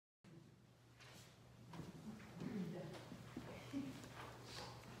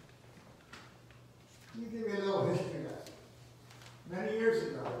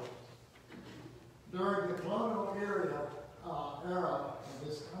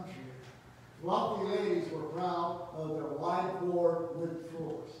wealthy ladies were proud of their wide-board wood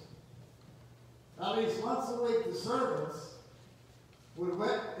floors. At least once a week, the servants would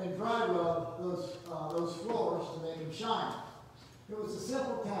wet and dry rub those floors to make them shine. It was a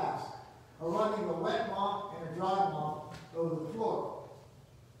simple task of running a wet mop and a dry mop over the floor.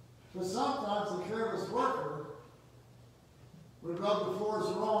 But sometimes the careless worker would rub the floors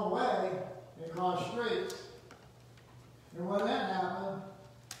the wrong way and cause streaks. And when that happened,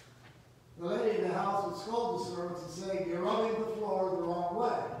 the lady in the house would scold the servants and say, "You're rubbing the floor the wrong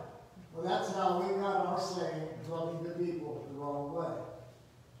way." Well, that's how we got our saying, rubbing the people the wrong way.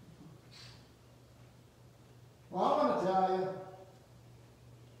 Well, I want to tell you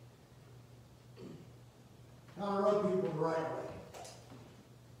how to rub people the right way.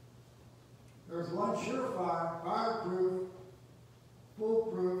 There's one surefire, fireproof,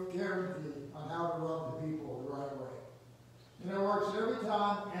 foolproof guarantee on how to rub the people the right way. And it works every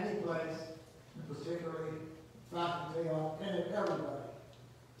time, any place, and particularly faculty and everybody.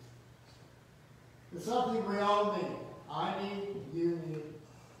 It's something we all need. I need, you need,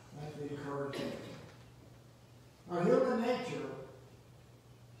 and the encouragement. Our human nature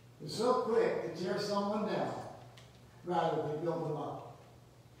is so quick to tear someone down rather than build them up.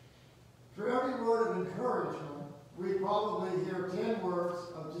 For every word of encouragement, we probably hear 10 words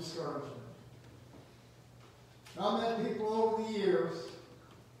of discouragement. I've met people over the years,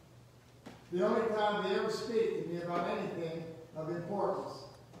 the only time they ever speak to me about anything of importance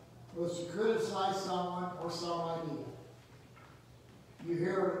was to criticize someone or some idea. You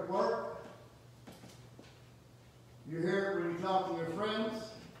hear it at work. You hear it when you talk to your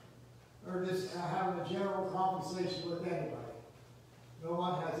friends, or just having a general conversation with anybody. No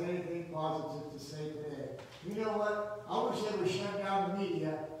one has anything positive to say today. You know what? I wish they would shut down the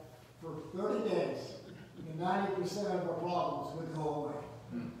media for 30 days, and 90% of our problems would go away.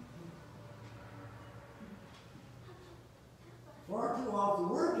 Far too often,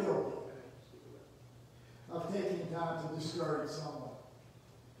 we're guilty of taking time to discourage someone,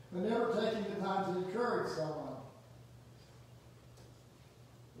 but never taking the time to encourage someone.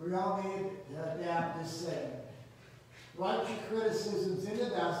 We all need to adapt this saying. Write your criticisms in the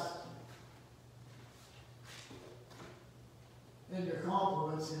dust and your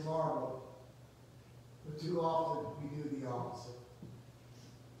compliments in marble. But too often we do the opposite.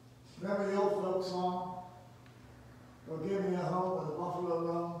 Remember the old folk song? "Oh, give me a home where the buffalo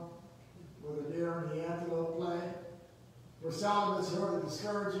roam, where the deer and the antelope play, where seldom is heard a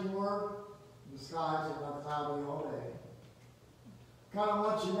discouraging word, and the skies are not cloudy all day." Kind of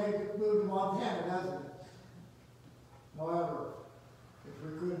wants you to make it move to Montana, doesn't it? However, if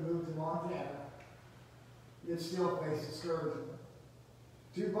we couldn't move to Montana, you'd still face discouragement.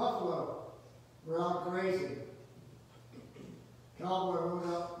 2 buffalo were out grazing. Cowboy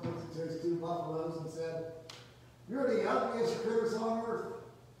rode up, looked at his 2 buffaloes and said, "You're the ugliest critters on earth.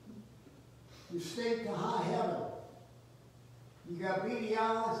 You stink to high heaven. You got beady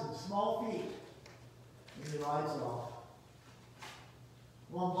eyes and small feet." And he rides off.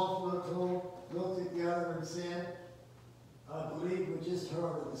 One buffalo looked at the other and said, "I believe we just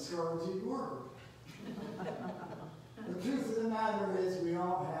heard a discouraging word." The truth of the matter is we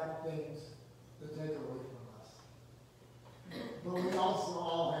all have things that take away from us. But we also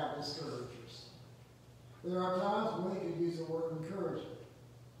all have discouragers. There are times when we could use the word encouragement.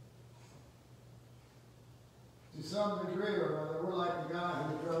 To some degree or another, we're like the guy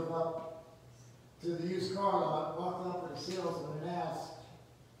who drove up to the used car lot, walked up to the salesman and asked,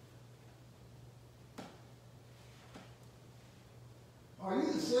 "Are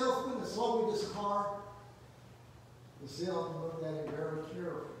you the salesman that sold me this car?" The salesman looked at him very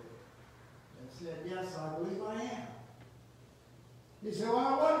carefully and said, "Yes, I believe I am." He said, "Well,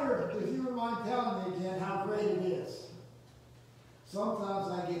 I wonder if you would mind telling me again how great it is. Sometimes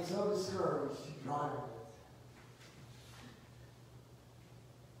I get so discouraged driving it."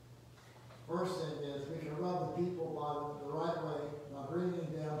 First thing is, we can rub the people by the right way by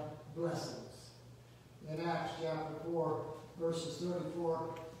bringing them blessings. In Acts chapter 4, verses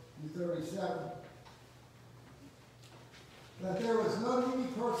 34 through 37, that there was no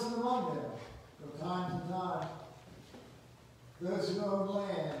needy person among them. From time to time, those who owned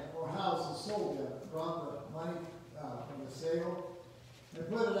land or houses sold them, brought the money from the sale, and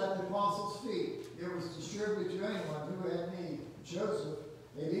put it at the apostles' feet. It was distributed to anyone who had need. Joseph,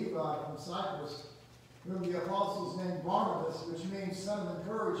 a Levite from Cyprus, whom the apostles named Barnabas, which means son of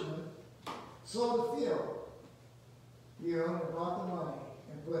encouragement, sold a field. He owned and brought the money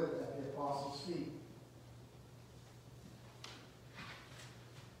and put it at the apostles' feet.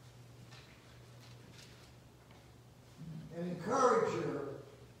 An encourager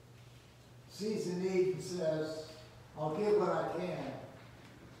sees a need and says, I'll give what I can.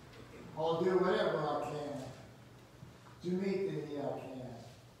 I'll do whatever I can to meet the need I can.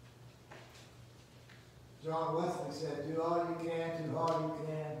 John Wesley said, do all you can, do all you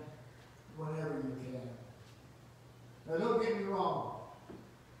can, whenever you can. Now don't get me wrong.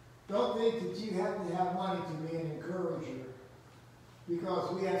 Don't think that you have to have money to be an encourager,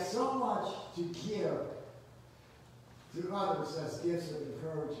 because we have so much to give to others as gifts of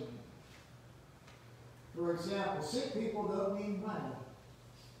encouragement. For example, sick people don't need money.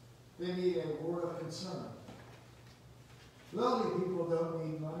 They need a word of concern. Lonely people don't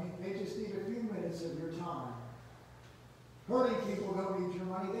need money. They just need a few minutes of your time. Hurting people don't need your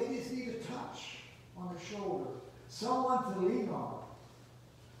money. They just need a touch on the shoulder. Someone to lean on.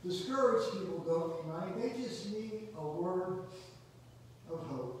 Discouraged people don't need money. They just need a word of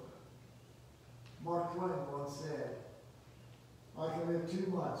hope. Mark Twain once said, I can live 2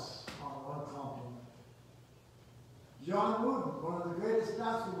 months on one compliment. John Wooden, one of the greatest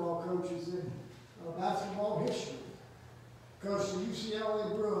basketball coaches in basketball history, coached the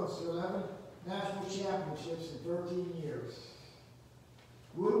UCLA Bruins to 11 national championships in 13 years.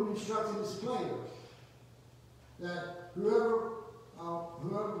 Wooden instructed his players that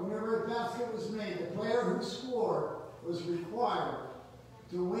whenever a basket was made, the player who scored was required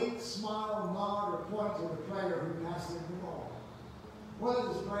to wink, smile, nod, or point to the player who passed him the ball. One of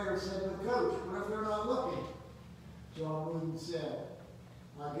his players said, but coach, what if they're not looking? John Wooden said,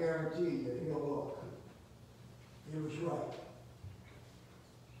 I guarantee you he'll look. He was right.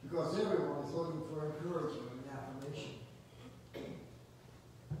 Because everyone is looking for encouragement and affirmation.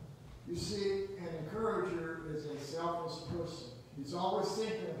 You see, an encourager is a selfless person. He's always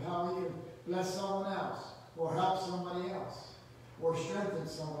thinking of how he can bless someone else, or help somebody else, or strengthen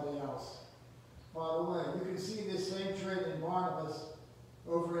somebody else. By the way, you can see this same trait in Barnabas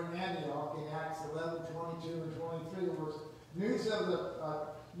over in Antioch in Acts 11, 22 and 23, where news of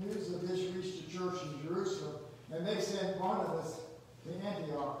this reached the church in Jerusalem, and they sent Barnabas to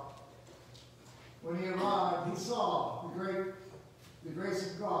Antioch. When he arrived, he saw the grace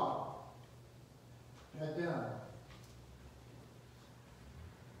of God had done.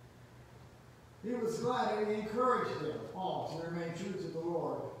 He was glad, and he encouraged them all to remain true to the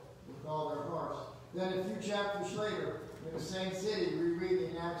Lord with all their hearts. Then a few chapters later, in the same city, we read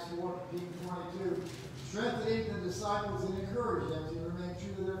in Acts 14:22, strengthening the disciples and encouraging them to remain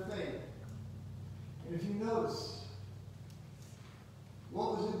true to their faith. And if you notice,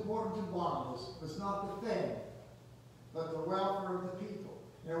 what was important to Barnabas was not the fame, but the welfare of the people.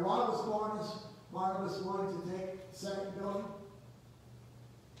 And why was Barnabas willing to take the second building?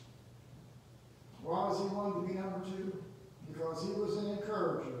 Why was he willing to be number 2? Because he was an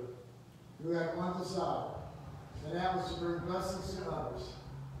encourager who had one desire, and that was to bring blessings to others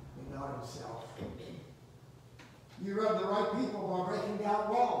and not himself. You rub the right people by breaking down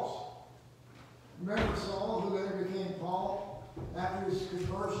walls. Remember Saul, who later became Paul, after his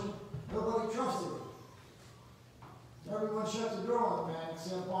conversion? Nobody trusted him. Everyone shut the door on the man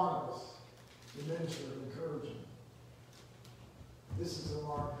except Barnabas, the minister of encouragement. This is a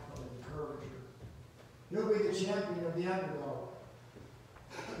mark of an encourager. He'll be the champion of the underdog.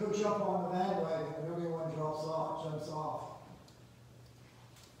 He'll jump on the bandwagon when everyone jumps off.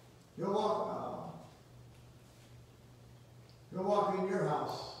 He'll walk in your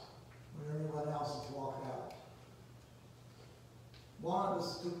house when everyone else has walked out. Barnabas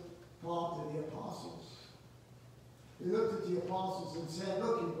took Paul to the apostles. He looked at the apostles and said,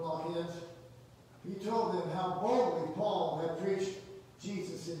 look, you blockheads. He told them how boldly Paul had preached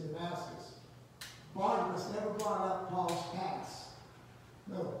Jesus in Damascus. Barnabas never brought up Paul's past.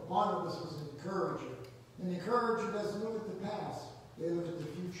 No, Barnabas was an encourager. An encourager doesn't look at the past. They look at the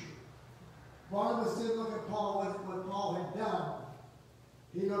future. Barnabas didn't look at Paul with what Paul had done.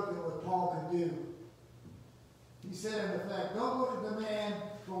 He looked at what Paul could do. He said, in effect, don't look at the man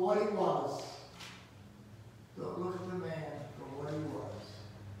for what he was. Don't look at the man for what he was.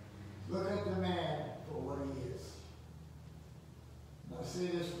 Look at the man for what he is. And I say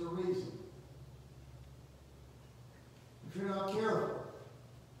this for a reason. If you're not careful,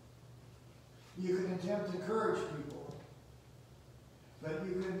 you can attempt to encourage people, but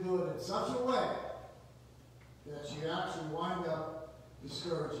you can do it in such a way that you actually wind up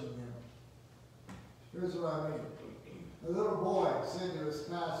discouraging them. Here's what I mean. A little boy said to his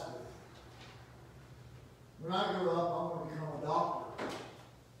pastor, when I grow up, I want to become a doctor.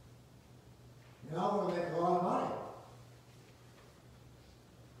 And I want to make a lot of money.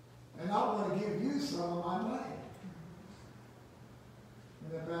 And I want to give you some of my money.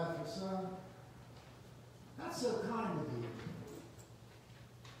 And the pastor said, son, that's so kind of you.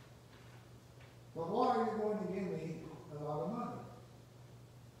 but why are you going to give me a lot of money?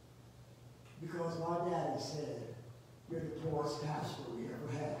 Because my daddy said, you're the poorest pastor we ever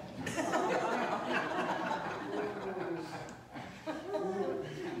had.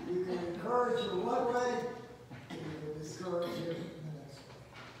 You can encourage you one way, and you can discourage you in the next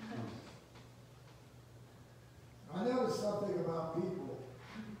way. I noticed something about people,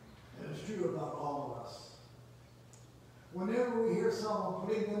 and it's true about all of us. Whenever we hear someone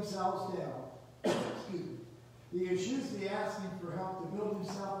putting themselves down, excuse me, he is usually asking for help to build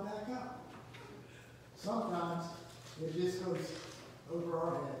himself back up. Sometimes it just goes over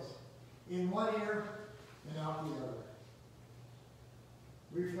our heads, in one ear and out the other.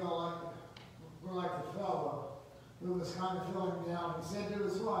 We feel like we're like the fellow who was kind of feeling down. He said to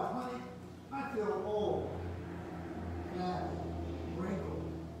his wife, honey, I feel old, fat,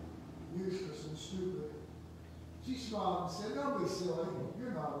 wrinkled, useless, and stupid. She smiled and said, don't be silly,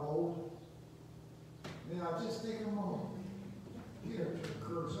 you're not old. Now just take a moment here to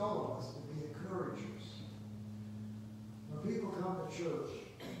encourage all of us to be encouragers. When people come to church,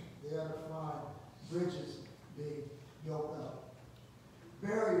 they ought to find bridges being built up,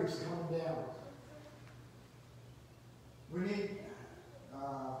 barriers coming down. We need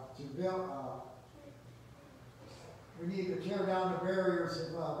to build. We need to tear down the barriers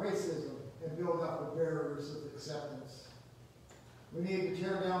of racism and build up the barriers of acceptance. We need to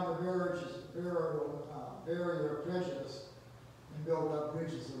tear down the barrier of prejudice and build up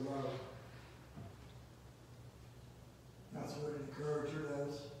bridges of love. That's what an encourager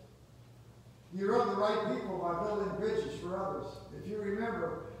does. You rub the right people by building bridges for others. If you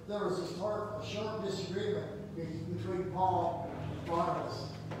remember, there was a sharp disagreement between Paul and Barnabas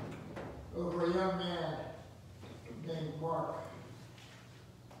over a young man named Mark.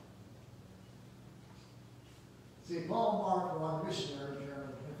 See, Paul and Mark were on a missionary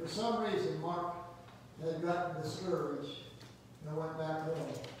journey, and for some reason Mark had gotten discouraged and went back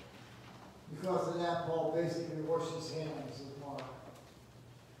home. Because of that, Paul basically washed his hands with Mark.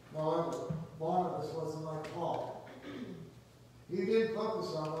 However, Barnabas wasn't like Paul. He didn't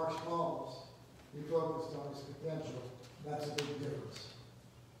focus on Mark's problems. He focused on his potential. That's a big difference.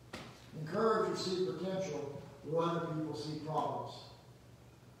 Encouragers see potential where other people see problems.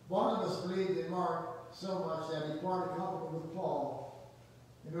 Barnabas believed in Mark so much that he parted company with Paul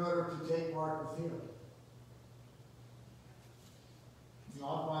in order to take Mark with him.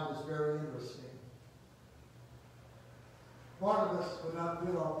 I find this very interesting. Barnabas would not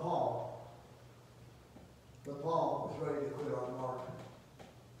quit on Paul, but Paul was ready to quit on Mark.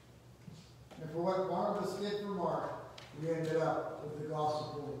 And for what Barnabas did for Mark, we ended up with the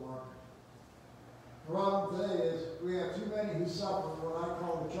gospel of Mark. The problem today is we have too many who suffer what I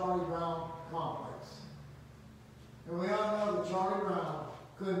call the Charlie Brown complex. And we all know that Charlie Brown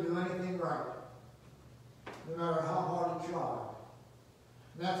couldn't do anything right, no matter how hard he tried.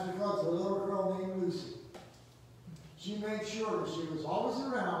 And that's because of a little girl named Lucy. She made sure that she was always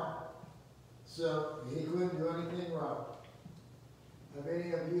around, so he couldn't do anything right. Have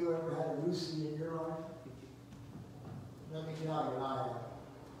any of you ever had a Lucy in your life? Let me tell you, I have.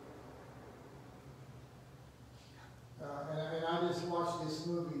 And I just watched this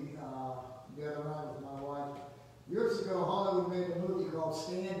movie the other night with my wife. Years ago, Hollywood made a movie called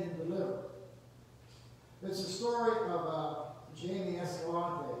Stand and Deliver. It's a story of Jamie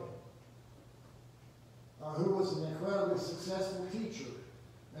Escalante, who was an incredibly successful teacher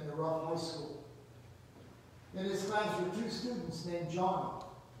in a rough high school. In his class were two students named Johnny.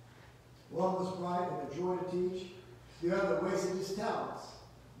 One was bright and a joy to teach. The other wasted his talents,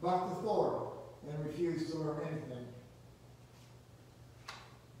 bucked the thorn, and refused to learn anything.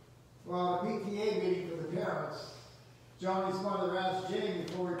 Well, at a PTA meeting for the parents, Johnny's mother asked Jamie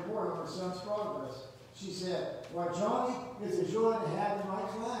for a report on her son's progress. She said, "Why, Johnny is a joy to have in my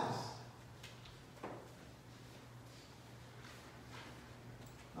class."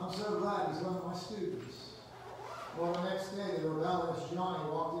 I'm so glad he's one of my students. Well, the next day, the rebellious Johnny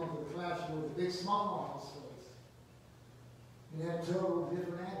walked into the classroom with a big smile on his face. He had a totally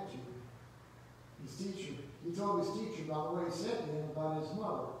different attitude. He told his teacher about what he said to him about his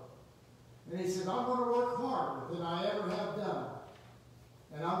mother. And he said, "I'm going to work harder than I ever have done.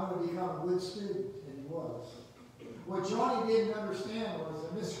 And I'm going to become a good student." And he was. What Johnny didn't understand was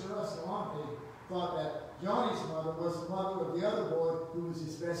that Mr. Escalante thought that Johnny's mother was the mother of the other boy who was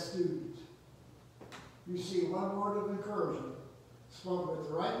his best student. You see, one word of encouragement spoken at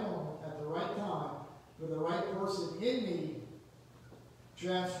the right moment, at the right time, for the right person in need,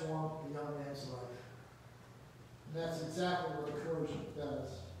 transformed a young man's life. And that's exactly what encouragement does.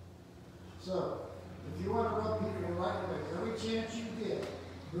 So, if you want to rub people the right way, every chance you get,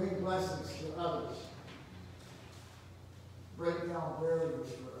 bring blessing. blessings to others. Break down barriers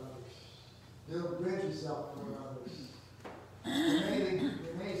for others. Build bridges up for others. The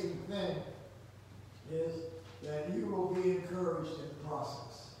amazing thing is that you will be encouraged in the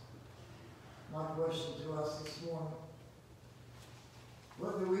process. My question to us this morning: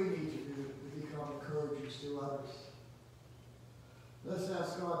 what do we need to do to become encouragers to others? Let's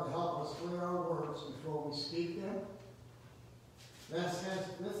ask God to help us weigh our words before we speak them. Let's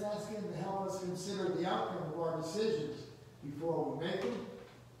ask Him to help us consider the outcome of our decisions before we make them.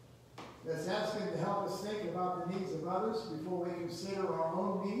 Let's ask Him to help us think about the needs of others before we consider our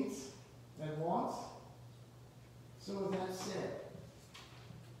own needs and wants. So with that said,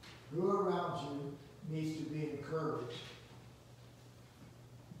 who around you needs to be encouraged?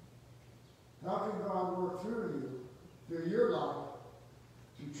 How can God work through you, through your life,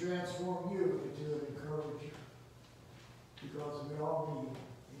 to transform you into an encourager? Because we all need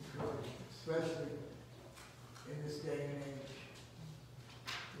encouragement, especially in this day and age.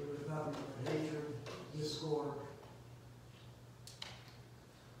 There is nothing but hatred, discord,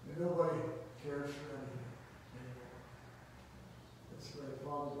 and nobody cares for anything anymore. Let's pray.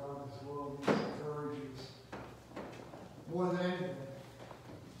 Father God, this world needs encouragers more than anything.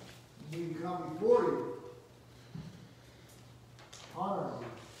 We need to come before you, honor you,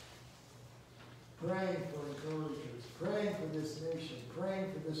 praying for encouragers, praying for this nation,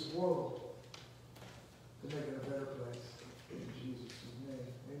 praying for this world to make it a better place. In Jesus' name,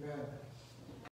 amen.